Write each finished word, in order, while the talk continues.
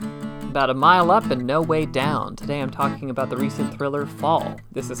About a mile up and no way down. Today I'm talking about the recent thriller Fall.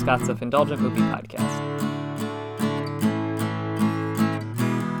 This is Scott's Self-Indulgent Movie Podcast.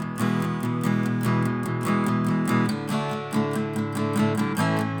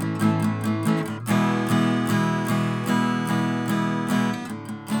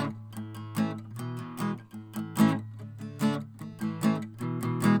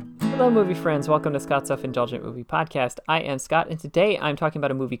 Hello, movie friends. Welcome to Scott's Self-Indulgent Movie Podcast. I am Scott, and today I'm talking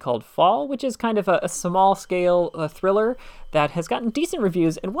about a movie called Fall, which is kind of a small-scale thriller that has gotten decent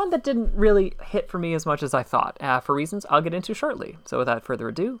reviews, and one that didn't really hit for me as much as I thought, for reasons I'll get into shortly. So without further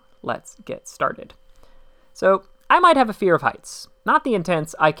ado, let's get started. So, I might have a fear of heights. Not the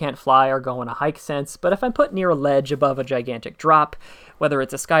intense I can't fly or go on a hike sense, but if I'm put near a ledge above a gigantic drop, whether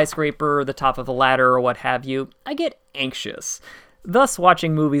it's a skyscraper, the top of a ladder, or what have you, I get anxious. Thus,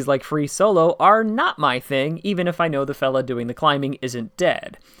 watching movies like Free Solo are not my thing, even if I know the fella doing the climbing isn't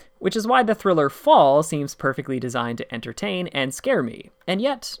dead. Which is why the thriller Fall seems perfectly designed to entertain and scare me, and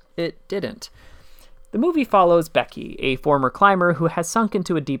yet, it didn't. The movie follows Becky, a former climber who has sunk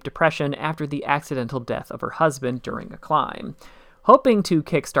into a deep depression after the accidental death of her husband during a climb. Hoping to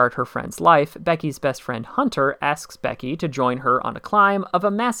kickstart her friend's life, Becky's best friend Hunter asks Becky to join her on a climb of a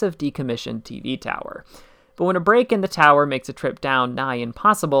massive decommissioned TV tower. But when a break in the tower makes a trip down nigh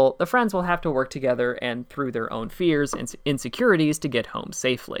impossible, the friends will have to work together and through their own fears and insecurities to get home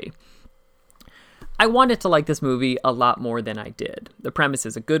safely. I wanted to like this movie a lot more than I did. The premise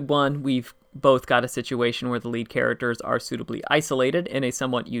is a good one. We've both got a situation where the lead characters are suitably isolated in a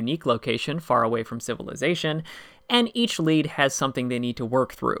somewhat unique location far away from civilization, and each lead has something they need to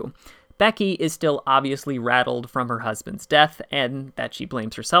work through. Becky is still obviously rattled from her husband's death, and that she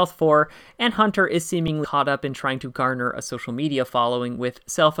blames herself for, and Hunter is seemingly caught up in trying to garner a social media following with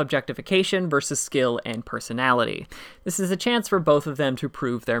self-objectification versus skill and personality. This is a chance for both of them to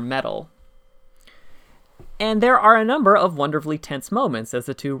prove their mettle. And there are a number of wonderfully tense moments as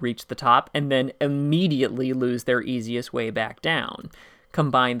the two reach the top and then immediately lose their easiest way back down.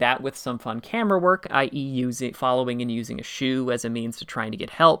 Combine that with some fun camera work, i.e. following and using a shoe as a means to trying to get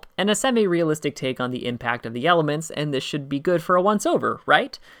help, and a semi-realistic take on the impact of the elements, and this should be good for a once-over,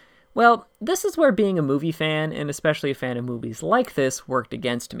 right? Well, this is where being a movie fan, and especially a fan of movies like this, worked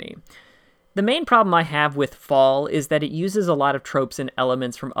against me. The main problem I have with Fall is that it uses a lot of tropes and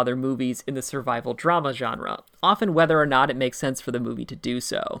elements from other movies in the survival drama genre, often whether or not it makes sense for the movie to do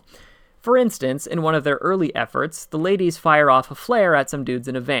so. For instance, in one of their early efforts, the ladies fire off a flare at some dudes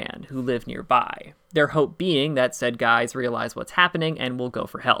in a van who live nearby, their hope being that said guys realize what's happening and will go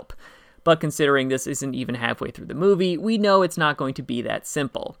for help. But considering this isn't even halfway through the movie, we know it's not going to be that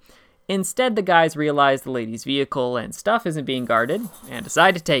simple. Instead, the guys realize the ladies' vehicle and stuff isn't being guarded, and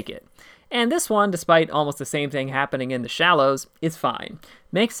decide to take it. And this one, despite almost the same thing happening in The Shallows, is fine.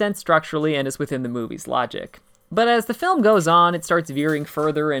 Makes sense structurally and is within the movie's logic. But as the film goes on, it starts veering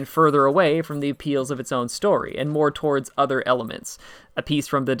further and further away from the appeals of its own story, and more towards other elements. A piece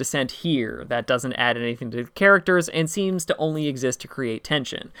from The Descent here that doesn't add anything to the characters and seems to only exist to create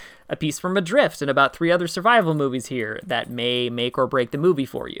tension. A piece from Adrift and about 3 other survival movies here that may make or break the movie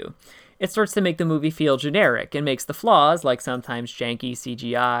for you. It starts to make the movie feel generic and makes the flaws, like sometimes janky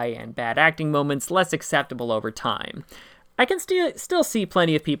CGI and bad acting moments, less acceptable over time. I can still see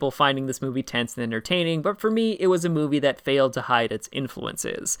plenty of people finding this movie tense and entertaining, but for me, it was a movie that failed to hide its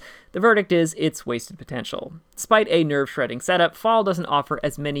influences. The verdict is, it's wasted potential. Despite a nerve-shredding setup, Fall doesn't offer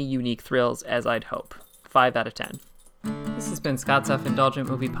as many unique thrills as I'd hope. 5 out of 10. This has been Scott's Self-Indulgent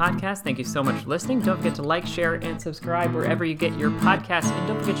Movie Podcast. Thank you so much for listening. Don't forget to like, share, and subscribe wherever you get your podcasts. And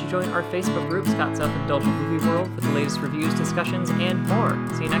don't forget to join our Facebook group, Scott's Self-Indulgent Movie World, for the latest reviews, discussions, and more.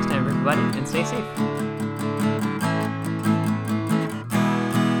 See you next time, everybody, and stay safe.